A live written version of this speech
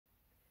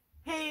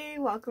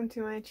welcome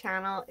to my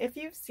channel. If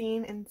you've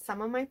seen in some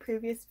of my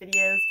previous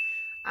videos,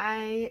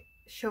 I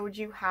showed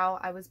you how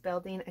I was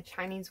building a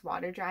Chinese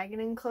water dragon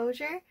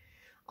enclosure.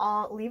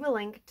 I'll leave a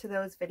link to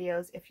those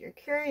videos if you're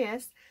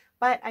curious,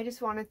 but I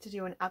just wanted to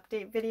do an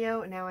update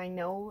video. Now I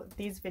know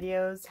these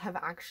videos have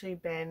actually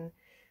been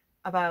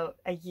about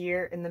a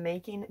year in the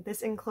making.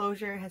 This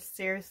enclosure has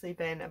seriously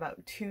been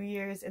about 2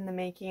 years in the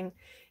making.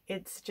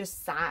 It's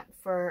just sat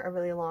for a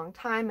really long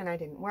time and I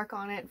didn't work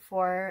on it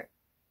for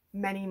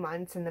many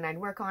months, and then I'd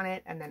work on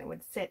it and then it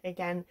would sit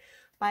again,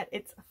 but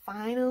it's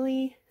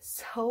finally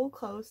so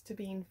close to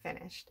being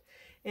finished.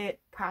 It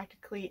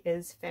practically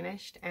is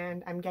finished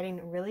and I'm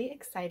getting really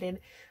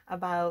excited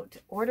about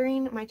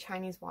ordering my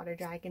Chinese water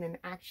dragon and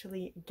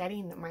actually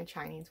getting my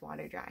Chinese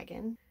water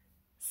dragon.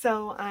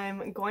 So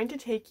I'm going to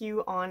take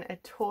you on a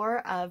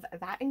tour of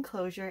that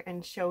enclosure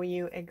and show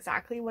you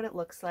exactly what it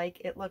looks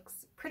like. It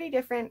looks pretty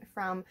different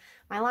from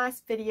my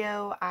last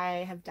video.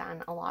 I have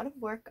done a lot of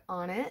work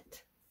on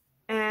it.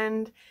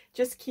 And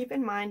just keep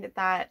in mind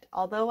that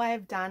although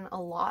I've done a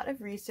lot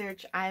of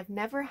research, I've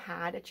never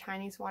had a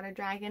Chinese water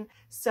dragon.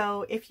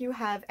 So if you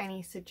have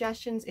any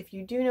suggestions, if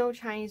you do know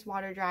Chinese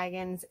water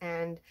dragons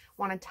and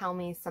want to tell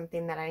me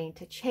something that I need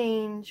to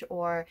change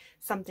or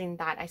something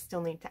that I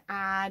still need to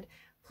add,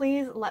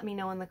 please let me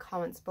know in the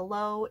comments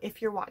below. If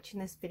you're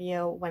watching this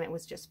video when it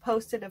was just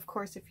posted, of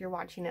course, if you're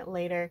watching it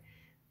later,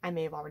 I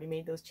may have already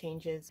made those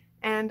changes.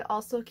 And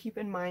also keep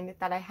in mind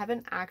that I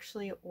haven't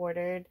actually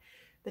ordered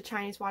the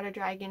Chinese water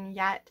dragon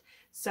yet,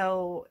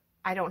 so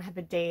I don't have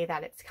a day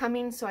that it's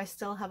coming, so I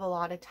still have a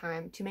lot of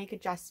time to make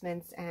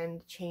adjustments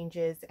and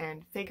changes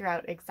and figure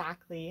out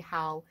exactly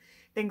how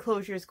the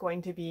enclosure is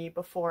going to be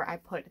before I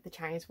put the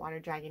Chinese water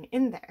dragon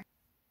in there.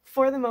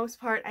 For the most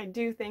part, I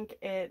do think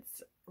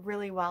it's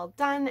really well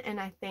done, and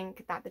I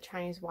think that the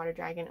Chinese water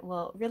dragon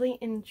will really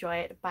enjoy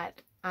it, but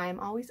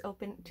I'm always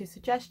open to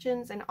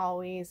suggestions and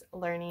always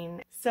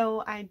learning.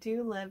 So I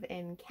do live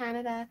in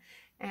Canada,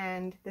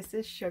 and this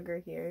is Sugar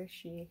here.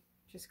 She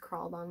just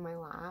crawled on my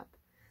lap.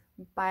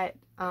 But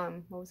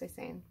what was I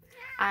saying?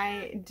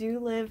 I do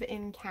live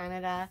in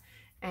Canada,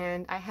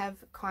 and I have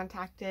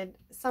contacted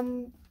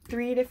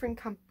 3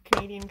 different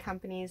Canadian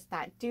companies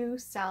that do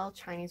sell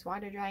Chinese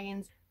water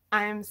dragons.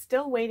 I'm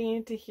still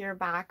waiting to hear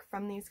back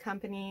from these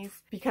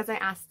companies because I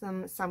asked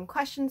them some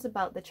questions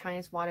about the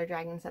Chinese water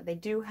dragons that they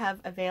do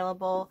have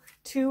available.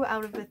 2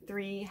 out of the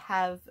 3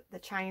 have the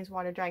Chinese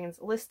water dragons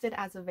listed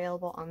as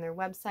available on their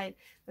website.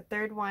 The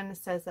 3rd one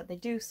says that they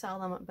do sell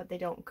them, but they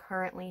don't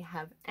currently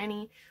have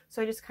any.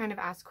 So I just kind of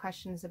asked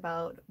questions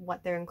about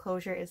what their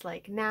enclosure is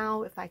like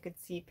now, if I could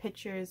see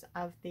pictures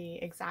of the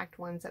exact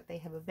ones that they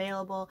have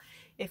available,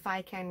 if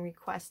I can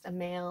request a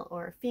male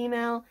or a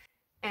female,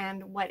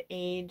 and what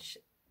age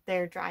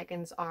their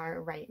dragons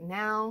are right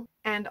now,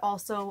 and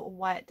also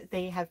what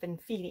they have been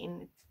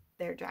feeding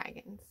their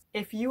dragons.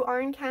 If you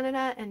are in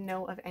Canada and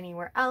know of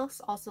anywhere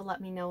else, also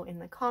let me know in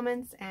the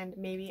comments and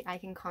maybe I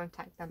can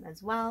contact them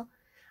as well.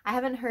 I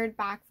haven't heard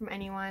back from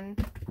anyone.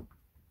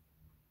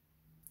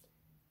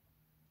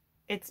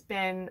 It's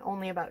been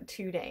only about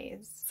 2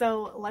 days.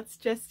 So let's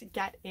just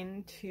get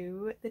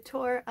into the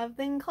tour of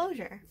the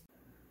enclosure.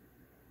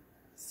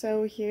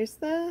 So here's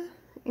the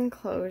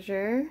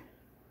enclosure.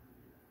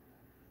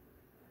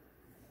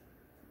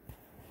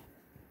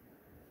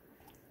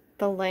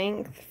 The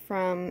length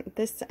from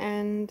this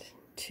end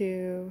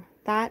to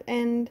that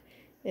end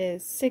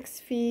is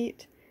 6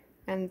 feet,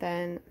 and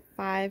then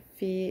 5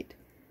 feet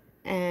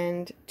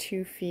and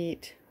 2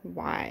 feet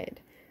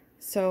wide.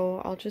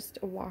 So I'll just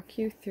walk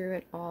you through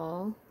it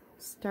all.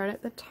 Start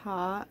at the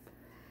top.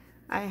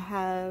 I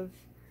have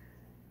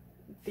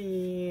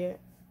the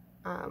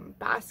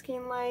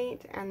basking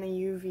light and the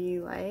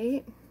UV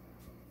light.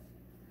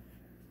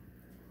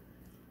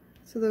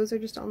 So those are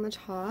just on the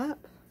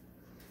top.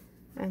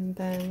 And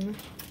then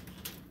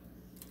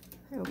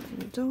I open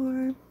the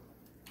door.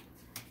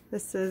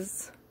 This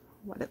is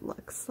what it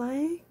looks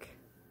like.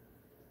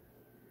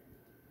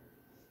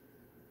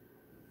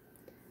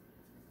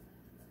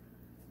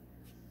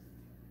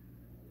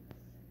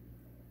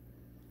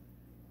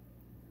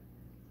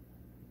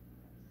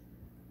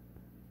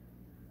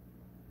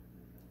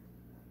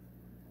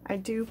 I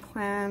do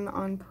plan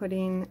on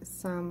putting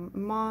some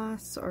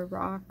moss or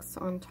rocks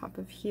on top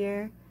of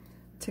here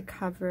to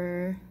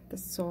cover the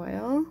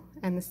soil,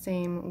 and the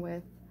same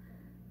with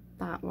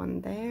that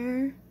one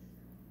there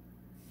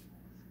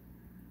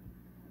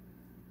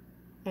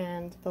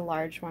and the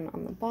large one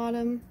on the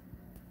bottom.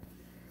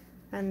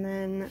 And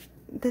then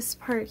this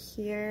part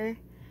here,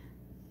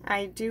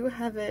 I do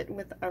have it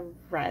with a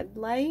red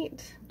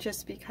light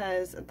just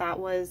because that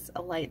was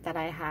a light that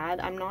I had.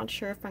 I'm not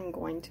sure if I'm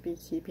going to be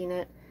keeping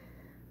it,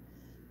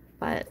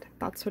 but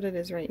that's what it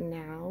is right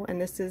now.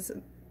 And this is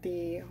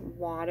the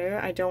water.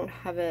 I don't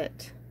have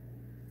it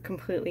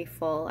completely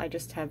full. I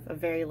just have a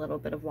very little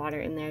bit of water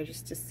in there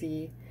just to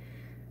see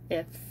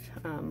if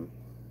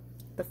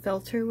the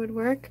filter would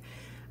work.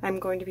 I'm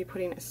going to be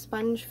putting a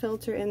sponge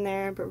filter in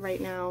there, but right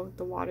now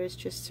the water is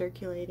just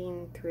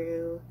circulating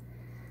through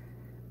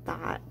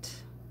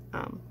that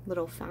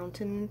little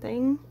fountain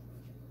thing.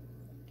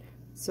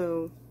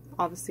 so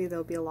obviously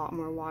there'll be a lot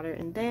more water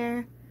in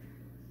there.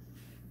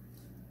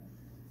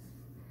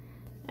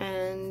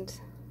 And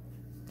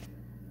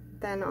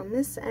then on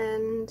this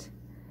end,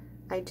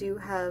 I do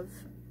have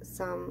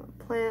some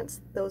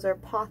plants. Those are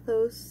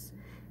pothos,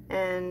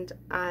 and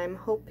I'm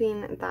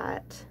hoping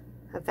that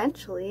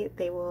eventually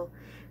they will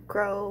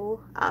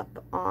grow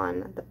up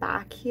on the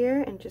back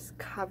here and just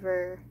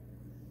cover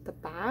the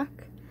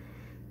back.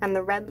 And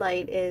the red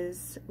light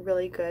is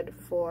really good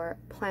for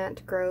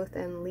plant growth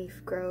and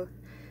leaf growth,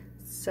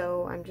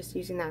 so I'm just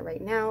using that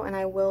right now. And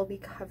I will be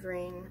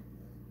covering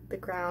the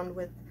ground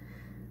with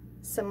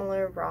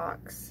similar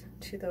rocks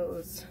to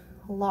those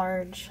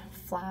large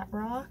flat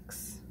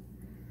rocks.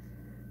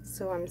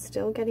 So I'm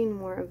still getting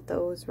more of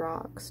those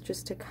rocks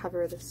just to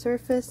cover the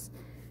surface.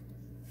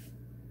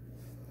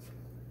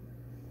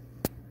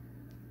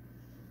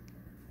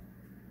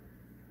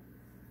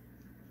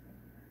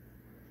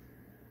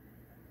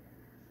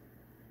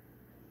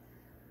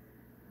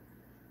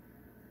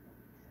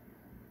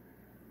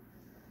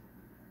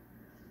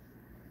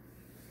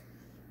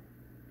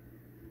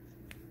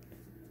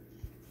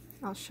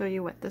 I'll show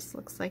you what this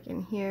looks like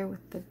in here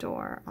with the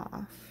door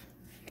off.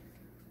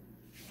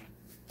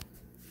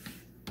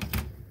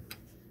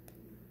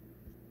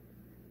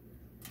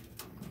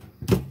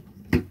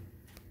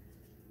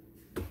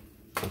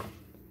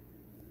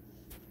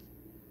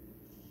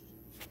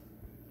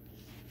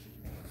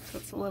 So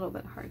it's a little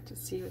bit hard to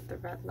see with the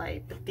red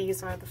light, but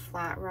these are the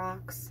flat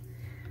rocks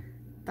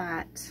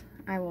that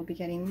I will be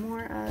getting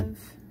more of.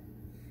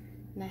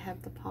 And I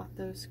have the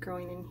pothos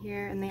growing in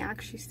here, and they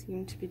actually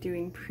seem to be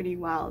doing pretty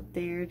well.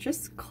 They're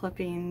just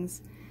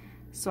clippings,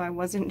 so I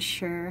wasn't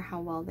sure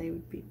how well they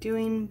would be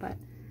doing, but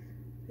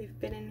they've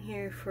been in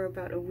here for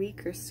about a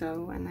week or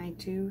so, and I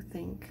do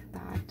think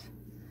that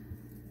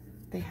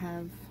they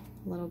have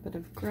a little bit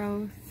of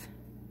growth.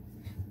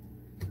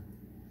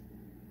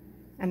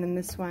 And then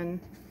this one,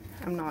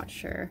 I'm not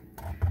sure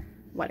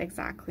what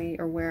exactly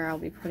or where I'll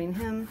be putting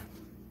him,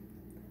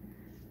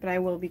 but I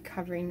will be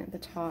covering the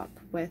top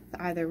with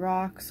either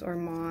rocks or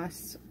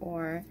moss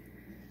or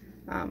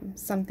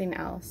something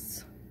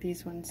else.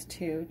 These ones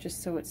too,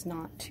 just so it's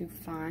not too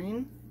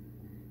fine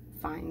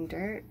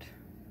dirt.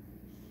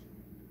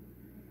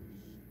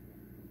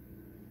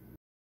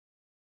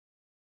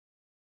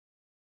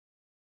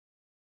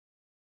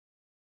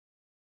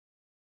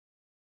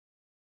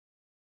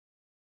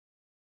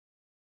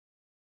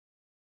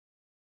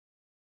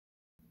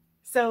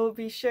 So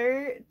be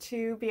sure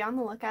to be on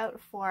the lookout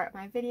for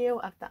my video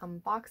of the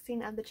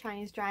unboxing of the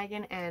Chinese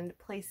dragon and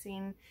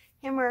placing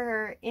him or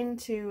her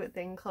into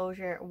the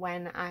enclosure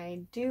when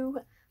I do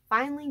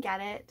finally get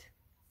it.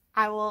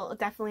 I will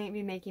definitely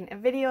be making a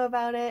video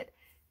about it.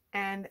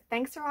 And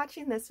thanks for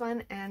watching this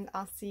one, and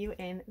I'll see you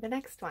in the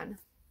next one.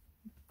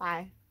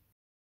 Bye.